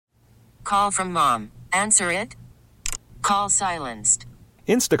call from mom. Answer it. Call silenced.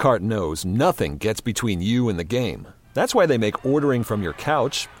 Instacart knows nothing gets between you and the game. That's why they make ordering from your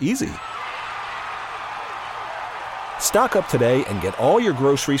couch easy. Stock up today and get all your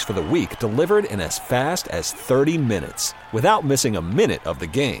groceries for the week delivered in as fast as 30 minutes without missing a minute of the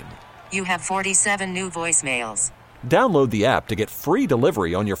game. You have 47 new voicemails. Download the app to get free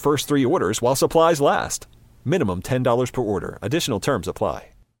delivery on your first 3 orders while supplies last. Minimum $10 per order. Additional terms apply.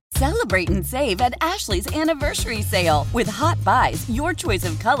 Celebrate and save at Ashley's Anniversary Sale. With Hot Buys, your choice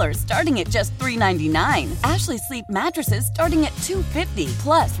of colors starting at just $3.99. Ashley Sleep mattresses starting at $2.50.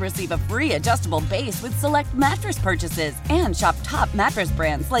 Plus, receive a free adjustable base with select mattress purchases. And shop top mattress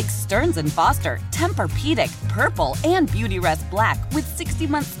brands like Stearns & Foster, Tempur-Pedic, Purple, and Beautyrest Black with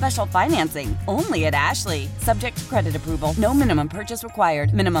 60-month special financing. Only at Ashley. Subject to credit approval. No minimum purchase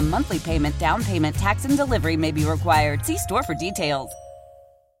required. Minimum monthly payment, down payment, tax, and delivery may be required. See store for details.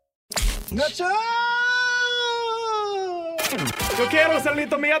 ¡Nachoo! Yo quiero ser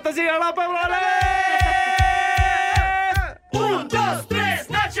listo, mi gato, siga la palabra. 1, 2, 3,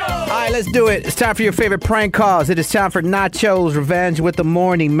 Nacho! All right, let's do it. It's time for your favorite prank calls. It is time for Nacho's Revenge with the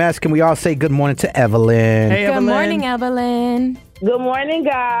Morning Mess. Can we all say good morning to Evelyn? Hey, Evelyn. Good morning, Evelyn. Good morning,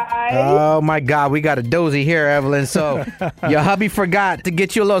 guys. Oh, my God. We got a doozy here, Evelyn. So your hubby forgot to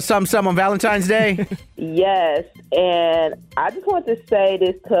get you a little something on Valentine's Day? Yes, and I just want to say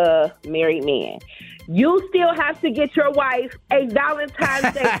this to married men. You still have to get your wife a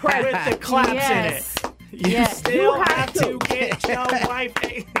Valentine's Day present. With the claps in it. You still have to get your wife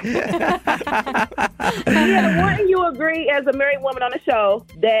a... Yeah, wouldn't you agree as a married woman on the show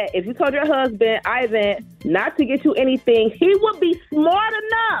that if you told your husband, Ivan, not to get you anything, he would be smart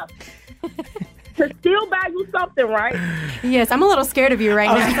enough to still buy you something, right? Yes, I'm a little scared of you right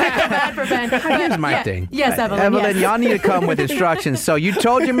now. I feel bad for Ben. Here's my thing. Yes, Evelyn. Evelyn, yes. y'all need to come with instructions. So you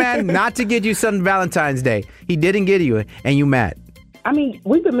told your man not to get you something Valentine's Day. He didn't get you, and you mad. I mean,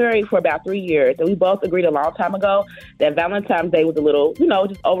 we've been married for about 3 years, and we both agreed a long time ago that Valentine's Day was a little,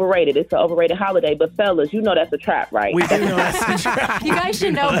 just overrated. It's an overrated holiday. But fellas, you know that's a trap, right? We do know that's a trap. You guys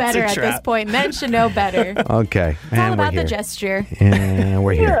should know better at this point. Men should know better. Okay. It's all about the gesture. And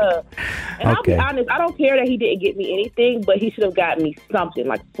we're here. Yeah. And Okay. I'll be honest, I don't care that he didn't get me anything, but he should have gotten me something,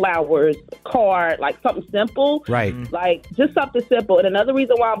 like flowers, a card, like something simple. Right. Like, just something simple. And another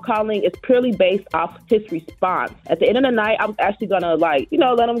reason why I'm calling is purely based off his response. At the end of the night, I was actually going to, let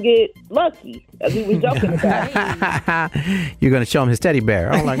him get lucky, as we were joking about. You're going to show him his teddy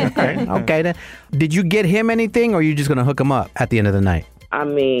bear. I'm like, okay then. Did you get him anything, or are you just going to hook him up at the end of the night? I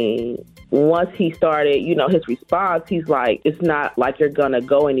mean, once he started, his response, he's like, it's not like you're going to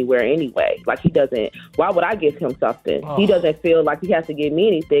go anywhere anyway. Like, he doesn't, why would I give him something? Oh. He doesn't feel like he has to give me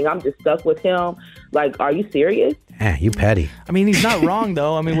anything. I'm just stuck with him. Like, are you serious? You petty. I mean, he's not wrong,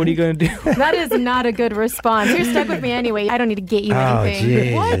 though. I mean, what are you going to do? That is not a good response. You're stuck with me anyway. I don't need to get you anything.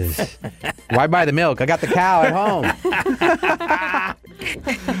 Jesus. What? Why buy the milk? I got the cow at home.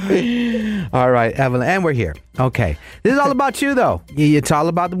 All right, Evelyn, and we're here. Okay. This is all about you, though. It's all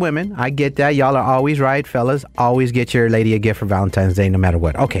about the women. I get that. Y'all are always right, fellas. Always get your lady a gift for Valentine's Day, no matter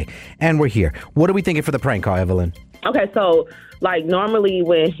what. Okay, and we're here. What are we thinking for the prank call, Evelyn? Okay, so... normally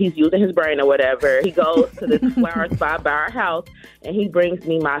when he's using his brain or whatever, he goes to this flower spot by our house, and he brings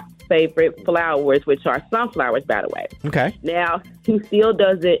me my favorite flowers, which are sunflowers, by the way. Okay. Now, he still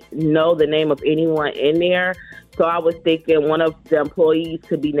doesn't know the name of anyone in there, so I was thinking one of the employees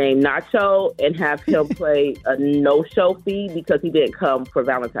could be named Nachoo and have him play a no-show fee because he didn't come for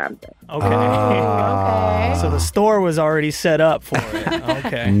Valentine's Day. Okay. Okay. So the store was already set up for it.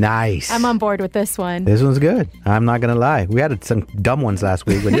 Okay. Nice. I'm on board with this one. This one's good. I'm not going to lie. We had some dumb ones last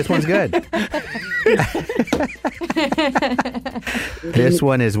week, but this one's good. This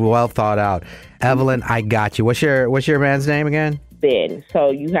one is well thought out. Evelyn, I got you. What's your man's name again? Ben.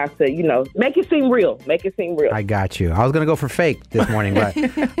 So you have to, make it seem real. Make it seem real. I got you. I was going to go for fake this morning, but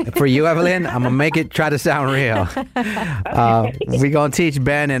for you, Evelyn, I'm going to make it try to sound real. We're going to teach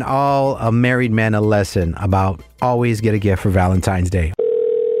Ben and all married men a lesson about always get a gift for Valentine's Day.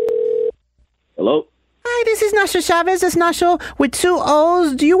 Hello? Hi, this is Nachoo Chavez. It's Nachoo with 2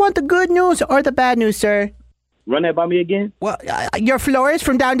 O's. Do you want the good news or the bad news, sir? Run that by me again? Well, your florist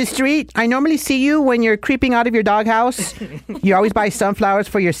from down the street. I normally see you when you're creeping out of your doghouse. You always buy sunflowers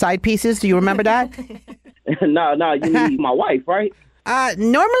for your side pieces. Do you remember that? No, you need my wife, right?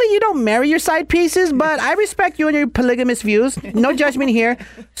 Normally you don't marry your side pieces, but I respect you and your polygamous views. No judgment here.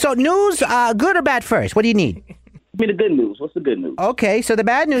 So news, good or bad first? What do you need? Give me the good news. What's the good news? Okay, so the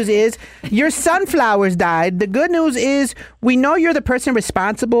bad news is your sunflowers died. The good news is we know you're the person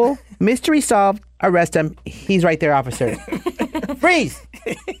responsible. Mystery solved. Arrest him. He's right there, officer. Freeze.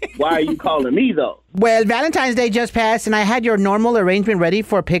 Why are you calling me, though? Well, Valentine's Day just passed, and I had your normal arrangement ready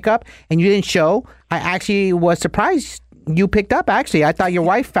for pickup, and you didn't show. I actually was surprised you picked up, actually. I thought your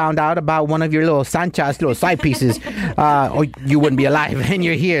wife found out about one of your little Sanchas, little side pieces, or you wouldn't be alive, and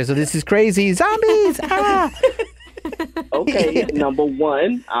you're here. So this is crazy. Zombies! Ah! Okay, number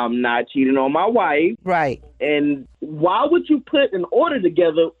one, I'm not cheating on my wife. Right. And why would you put an order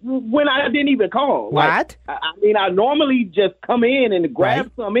together when I didn't even call? What? I mean, I normally just come in and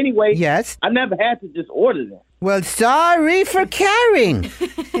grab some anyway. Yes. I never had to just order them. Well, sorry for caring.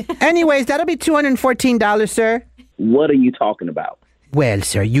 Anyways, that'll be $214, sir. What are you talking about? Well,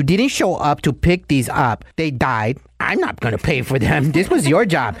 sir, you didn't show up to pick these up. They died. I'm not going to pay for them. This was your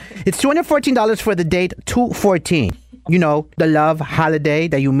job. It's $214 for the date 2/14. You know, the love holiday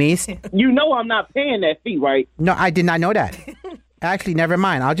that you missed. You know I'm not paying that fee, right? No, I did not know that. Actually, never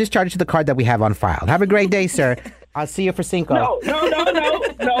mind. I'll just charge it to the card that we have on file. Have a great day, sir. I'll see you for Cinco. No.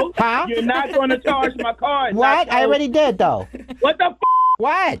 Huh? You're not going to charge my card. What? Nachoo. I already did, though. What the f***?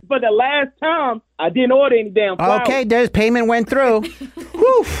 What? For the last time, I didn't order any damn flowers. Okay, there's payment went through.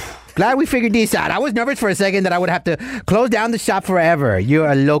 Whew. Glad we figured this out. I was nervous for a second that I would have to close down the shop forever. You're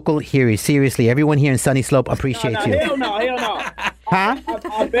a local hero. Seriously, everyone here in Sunny Slope appreciates you. Hell no. Huh?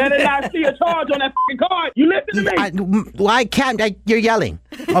 I better not see a charge on that f***ing card. You listen to me. I can't. You're yelling.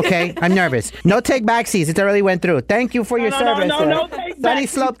 Okay, I'm nervous. No take back seats. It already went through. Thank you for your service. No take back. Sunny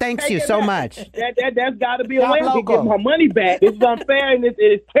Slope thanks you so much. That's got to be a Shop way to local. get my money back. This is unfair and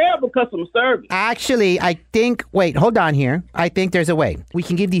it's terrible customer service. Actually, I think... Wait, hold on here. I think there's a way. We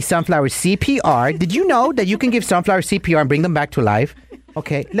can give these sunflowers CPR. Did you know that you can give sunflowers CPR and bring them back to life?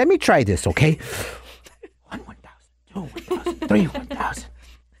 Okay, let me try this, okay? 1, 1,000, 2, 1,000, 3, 1,000.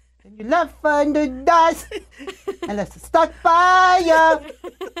 And you left under dust. And let's start fire.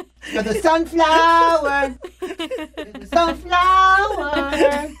 You're the sunflower. You're the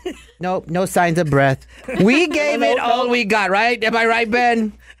sunflower. Nope, no signs of breath. We gave it all we got, right? Am I right,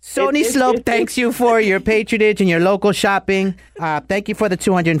 Ben? Sony Slope thanks you for your patronage and your local shopping. Thank you for the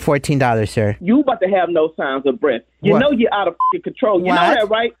 $214, sir. You about to have no signs of breath. You know you're out of f***ing control. You know that,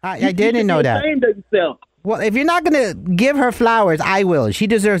 right? I didn't know that. Ashamed of yourself. Well, if you're not going to give her flowers, I will. She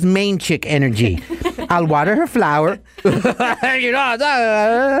deserves main chick energy. I'll water her flower. You know,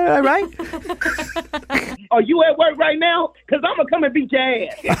 right? Are you at work right now? Because I'm going to come and beat your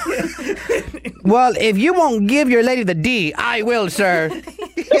ass. Well, if you won't give your lady the D, I will, sir. What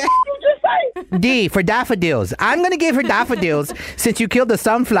did you just say? D for daffodils. I'm going to give her daffodils since you killed the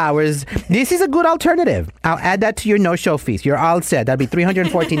sunflowers. This is a good alternative. I'll add that to your no-show fees. You're all set. That'll be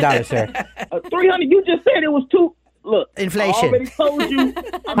 $314, sir. $300? You just said it was too... Look, inflation. I already told you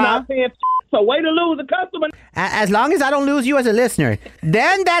I'm not paying so way to lose a customer. As long as I don't lose you as a listener,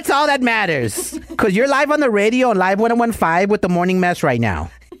 then that's all that matters. Because you're live on the radio on Live 101.5 with the Morning Mess right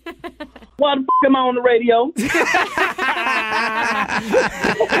now. Why the f*** am I on the radio?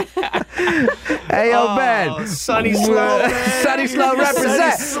 Hey, yo, Ben. Sunny Slope, man. Sunny Slope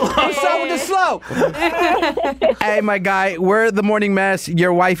represent. What's up with the slope? Hey, my guy, we're the Morning Mess.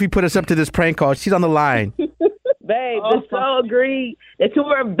 Your wifey put us up to this prank call. She's on the line. Babe, I so agree that you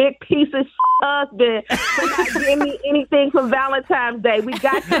were a big piece of husband for not giving me anything for Valentine's Day. We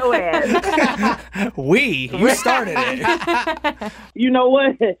got your ass. You started it. You know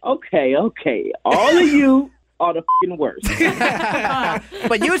what? Okay. All of you are the f***ing worst.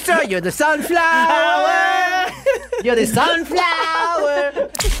 But you, sir, you're the sunflower. You're the sunflower.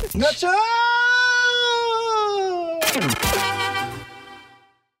 Nachoo!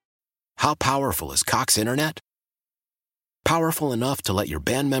 How powerful is Cox Internet? Powerful enough to let your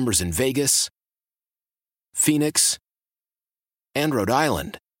band members in Vegas, Phoenix, and Rhode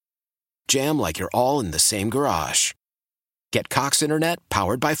Island jam like you're all in the same garage. Get Cox Internet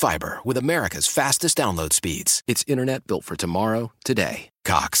powered by fiber with America's fastest download speeds. It's internet built for tomorrow, today.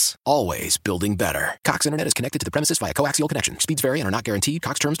 Cox, always building better. Cox Internet is connected to the premises via coaxial connection. Speeds vary and are not guaranteed.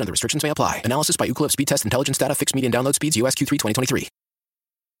 Cox terms and other restrictions may apply. Analysis by Ookla Speed Test Intelligence Data. Fixed median download speeds. US Q3 2023.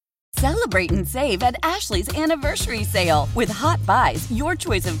 Celebrate and save at Ashley's Anniversary Sale. With Hot Buys, your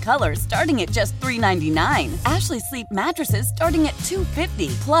choice of colors starting at just $3.99. Ashley Sleep mattresses starting at $2.50.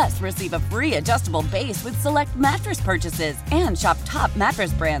 Plus, receive a free adjustable base with select mattress purchases. And shop top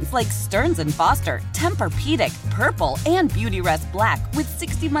mattress brands like Stearns & Foster, Tempur-Pedic, Purple, and Beautyrest Black with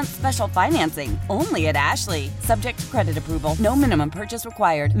 60-month special financing. Only at Ashley. Subject to credit approval. No minimum purchase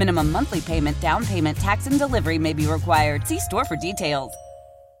required. Minimum monthly payment, down payment, tax, and delivery may be required. See store for details.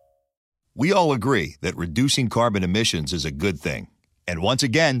 We all agree that reducing carbon emissions is a good thing. And once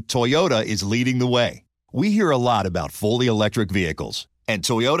again, Toyota is leading the way. We hear a lot about fully electric vehicles, and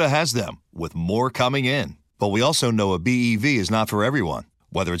Toyota has them, with more coming in. But we also know a BEV is not for everyone,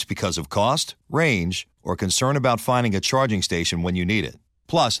 whether it's because of cost, range, or concern about finding a charging station when you need it.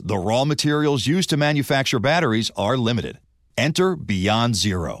 Plus, the raw materials used to manufacture batteries are limited. Enter Beyond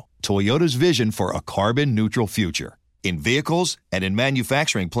Zero, Toyota's vision for a carbon-neutral future. In vehicles and in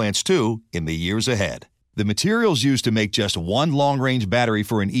manufacturing plants, too, in the years ahead. The materials used to make just one long-range battery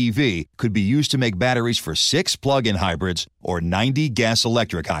for an EV could be used to make batteries for 6 plug-in hybrids or 90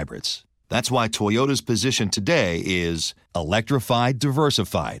 gas-electric hybrids. That's why Toyota's position today is electrified,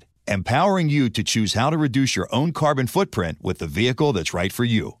 diversified, empowering you to choose how to reduce your own carbon footprint with the vehicle that's right for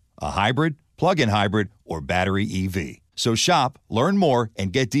you, a hybrid, plug-in hybrid, or battery EV. So shop, learn more,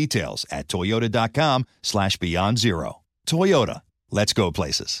 and get details at toyota.com/beyond zero. Toyota, let's go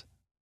places.